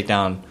Post, to take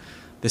down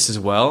this as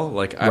well?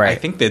 Like, I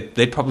think that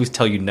they'd probably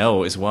tell you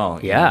no as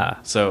well.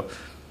 So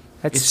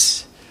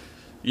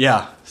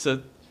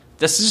So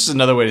that's just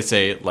another way to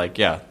say it, like,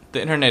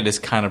 the internet is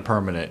kind of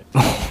permanent.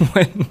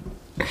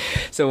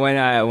 So when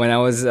I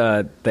was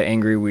the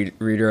angry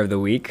reader of the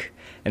week,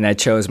 and I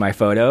chose my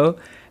photo,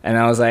 and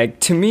I was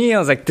like,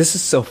 this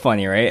is so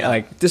funny, right?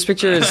 Like, this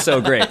picture is so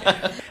great.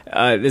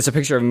 There's a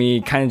picture of me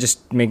kind of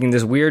just making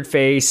this weird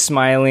face,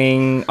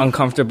 smiling,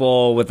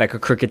 uncomfortable with like a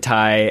crooked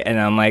tie, and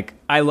I'm like,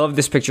 I love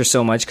this picture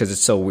so much because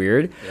it's so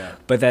weird.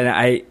 But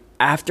then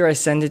after I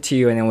send it to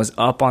you and it was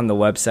up on the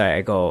website,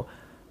 I go,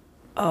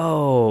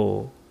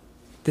 oh,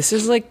 this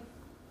is like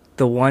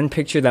the one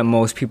picture that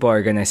most people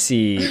are going to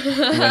see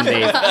when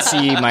they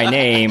see my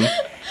name.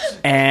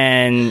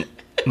 And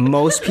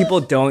most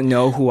people don't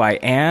know who I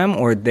am,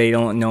 or they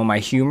don't know my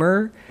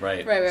humor.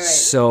 Right.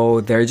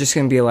 So they're just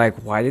going to be like,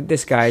 why did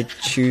this guy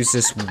choose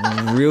this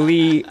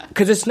really...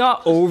 Because it's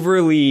not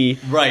overly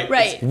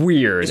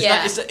weird.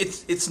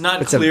 It's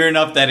not clear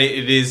enough that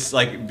it is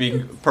like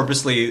being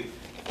purposely...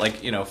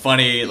 like,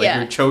 funny,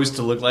 like you chose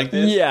to look like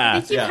this.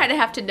 I think you kind of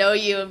have to know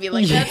you and be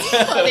like, that's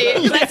funny.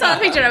 Because I saw the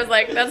picture and I was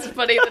like, that's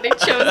funny that he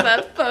chose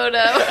that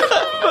photo.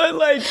 But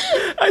like,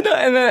 I know,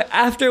 and then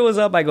after it was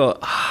up, I go,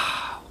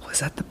 was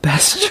that the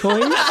best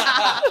choice?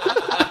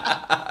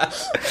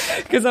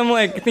 Because I'm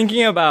like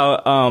thinking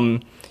about,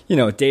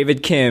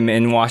 David Kim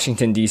in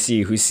Washington,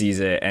 D.C., who sees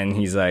it, and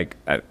he's like,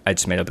 I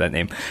just made up that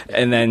name.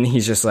 And then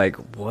he's just like,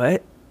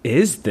 what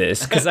is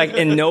this? Because like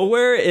in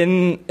nowhere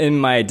in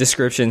my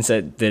description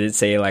did it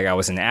say like I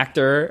was an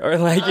actor or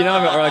like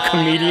or a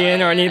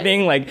comedian or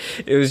anything. Like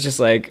it was just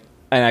like,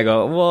 and I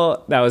go,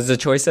 well, that was the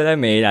choice that I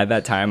made at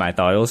that time. I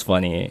thought it was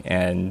funny,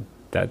 and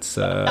that's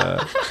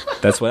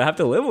what I have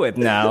to live with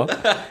now.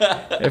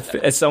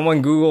 If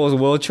someone Googles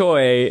Will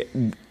Choi,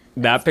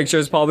 that picture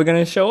is probably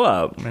going to show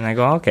up, and I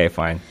go, okay,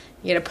 fine.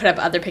 You're going to put up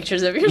other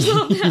pictures of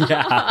yourself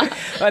now.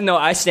 No,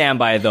 I stand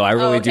by it, though. I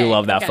really do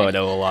love that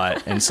photo a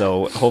lot. And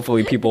so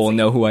hopefully people will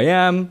know who I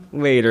am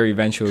later,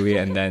 eventually,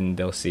 and then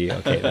they'll see,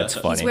 okay, that's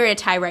funny. He's wearing a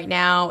tie right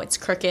now. It's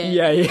crooked.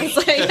 It's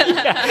like,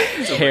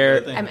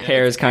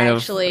 hair is kind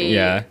of,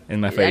 in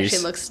my face. It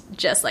actually looks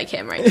just like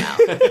him right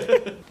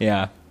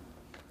now.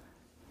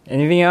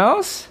 Anything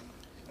else?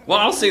 Well,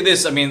 I'll say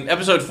this. I mean,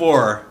 episode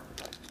 4,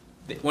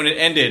 when it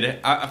ended,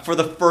 for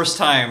the first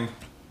time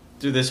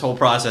through this whole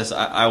process,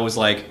 I was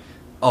like,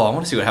 oh, I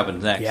want to see what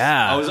happens next.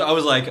 Yeah. I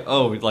was like,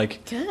 oh,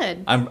 like,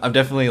 good. I'm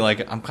definitely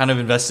like, I'm kind of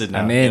invested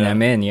now. I'm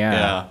in,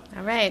 yeah.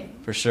 All right.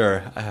 For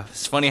sure.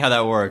 It's funny how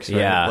that works, right?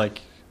 Yeah.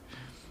 Like,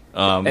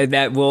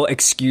 that will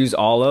excuse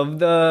all of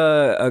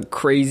the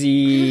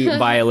crazy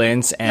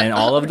violence and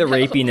all of the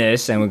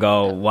rapiness, and we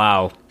go,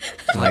 wow,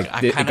 like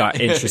it got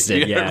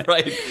interested.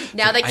 Right.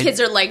 Now the kids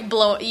are like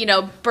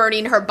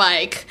burning her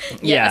bike.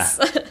 Yes.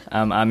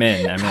 I'm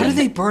in. How did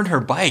they burn her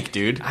bike,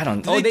 dude? I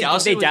don't know. They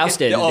doused it. They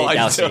doused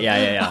it.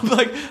 Yeah. I'm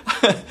like,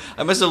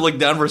 I must have looked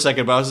down for a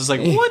second, but I was just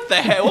like, what the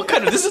heck? What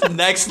kind of, this is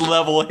next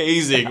level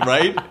hazing,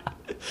 right?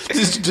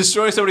 Just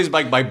destroy somebody's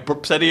bike by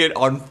setting it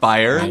on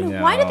fire.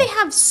 And why do they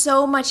have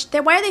so much?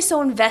 Why are they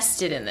so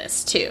invested in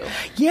this too?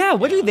 Yeah,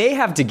 what do they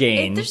have to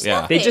gain? There's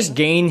Yeah. nothing. They just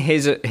gain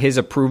his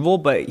approval,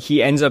 but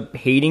he ends up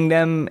hating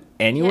them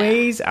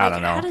anyways. Yeah. I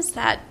don't know. How does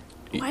that?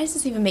 Why does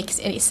this even make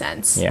any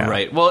sense? Yeah.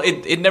 Right. Well,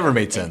 it never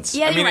made sense.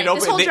 Yeah, you're right.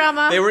 This whole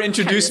drama They were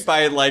introduced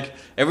by like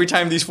every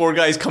time these four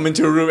guys come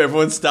into a room,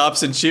 everyone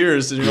stops and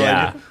cheers, and you're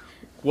Yeah. like,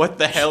 "What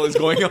the hell is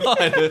going on?"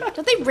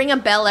 Don't they ring a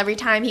bell every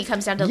time he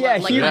comes down to Yeah,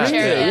 like he the rings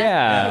chair? it,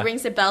 yeah. He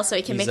rings the bell so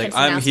he can He's make like, his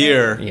 "I'm announcement.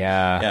 here."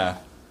 Yeah. Yeah.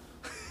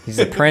 He's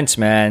the prince,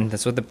 man.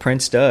 That's what the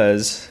prince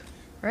does.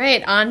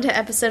 Right, on to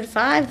episode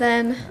 5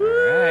 then. All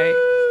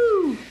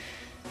right.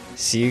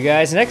 See you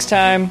guys next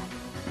time.